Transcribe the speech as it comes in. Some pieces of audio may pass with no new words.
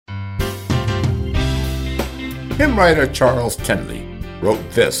Hymn writer Charles Tindley wrote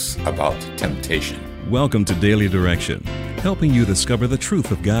this about temptation. Welcome to Daily Direction, helping you discover the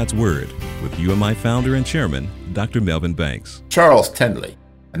truth of God's Word with UMI founder and chairman, Dr. Melvin Banks. Charles Tindley,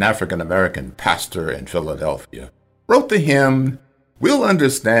 an African-American pastor in Philadelphia, wrote the hymn, "We'll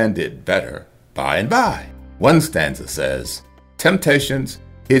Understand It Better By and By." One stanza says, "Temptations,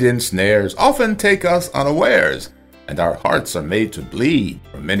 hidden snares often take us unawares, and our hearts are made to bleed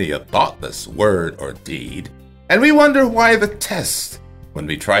for many a thoughtless word or deed. And we wonder why the test when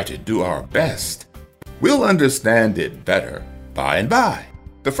we try to do our best. We'll understand it better by and by."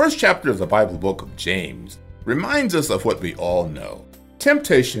 The first chapter of the Bible book of James reminds us of what we all know.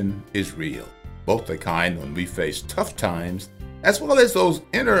 Temptation is real, both the kind when we face tough times, as well as those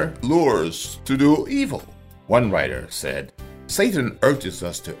inner lures to do evil. One writer said, "Satan urges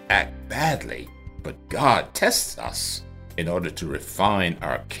us to act badly, but God tests us in order to refine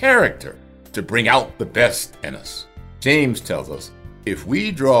our character, to bring out the best in us." James tells us, if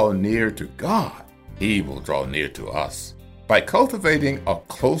we draw near to God, He will draw near to us. By cultivating a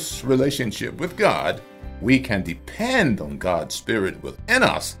close relationship with God, we can depend on God's Spirit within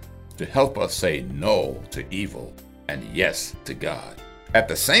us to help us say no to evil and yes to God. At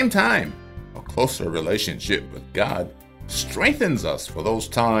the same time, a closer relationship with God strengthens us for those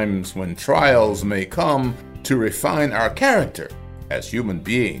times when trials may come to refine our character. As human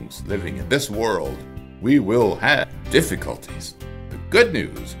beings living in this world, we will have difficulties. The good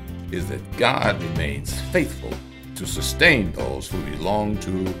news is that God remains faithful to sustain those who belong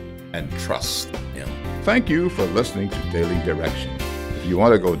to and trust Him. Thank you for listening to Daily Direction. If you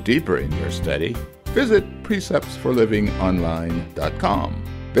want to go deeper in your study, visit preceptsforlivingonline.com.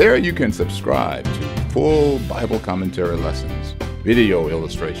 There you can subscribe to full Bible commentary lessons, video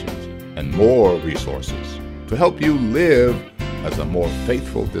illustrations, and more resources to help you live as a more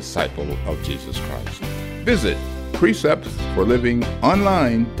faithful disciple of Jesus Christ. Visit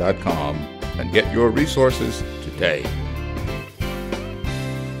preceptsforlivingonline.com and get your resources today.